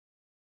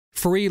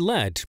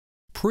Freelette,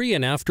 pre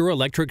and after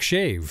electric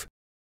shave.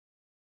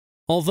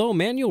 Although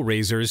manual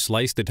razors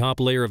slice the top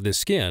layer of the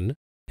skin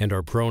and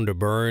are prone to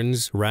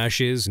burns,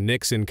 rashes,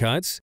 nicks, and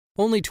cuts,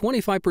 only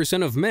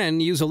 25% of men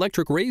use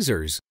electric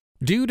razors,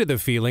 due to the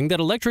feeling that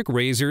electric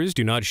razors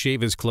do not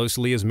shave as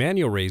closely as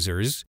manual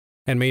razors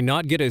and may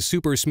not get a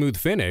super smooth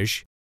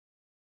finish.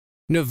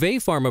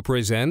 Neve Pharma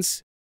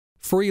presents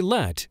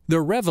Freelette,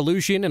 the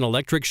revolution in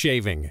electric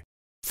shaving.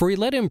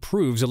 Freelette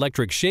improves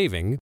electric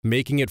shaving,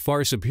 making it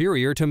far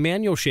superior to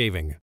manual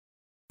shaving.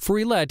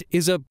 Freelette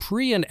is a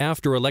pre and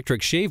after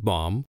electric shave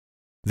balm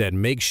that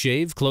makes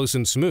shave close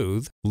and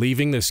smooth,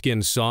 leaving the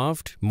skin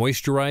soft,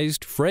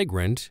 moisturized,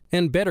 fragrant,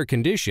 and better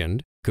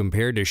conditioned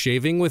compared to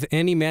shaving with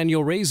any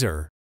manual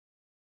razor.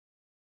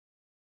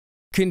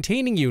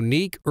 Containing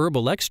unique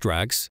herbal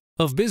extracts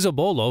of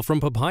bisabolol from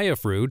papaya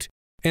fruit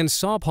and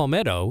saw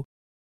palmetto,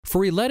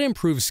 Freelette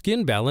improves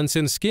skin balance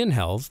and skin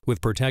health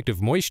with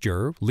protective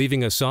moisture,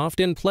 leaving a soft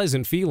and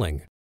pleasant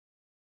feeling.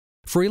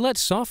 Freelette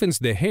softens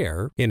the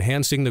hair,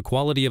 enhancing the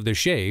quality of the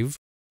shave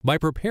by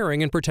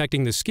preparing and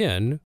protecting the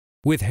skin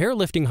with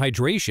hair-lifting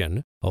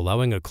hydration,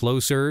 allowing a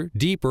closer,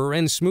 deeper,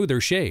 and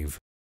smoother shave.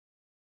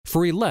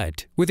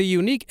 Freelette with a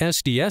unique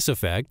SDS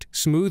effect,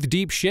 smooth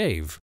deep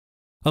shave.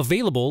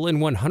 Available in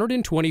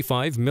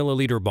 125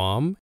 milliliter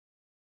balm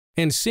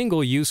and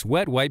single-use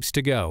wet wipes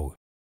to go.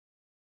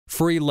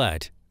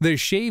 Freelette, the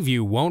shave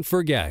you won't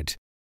forget.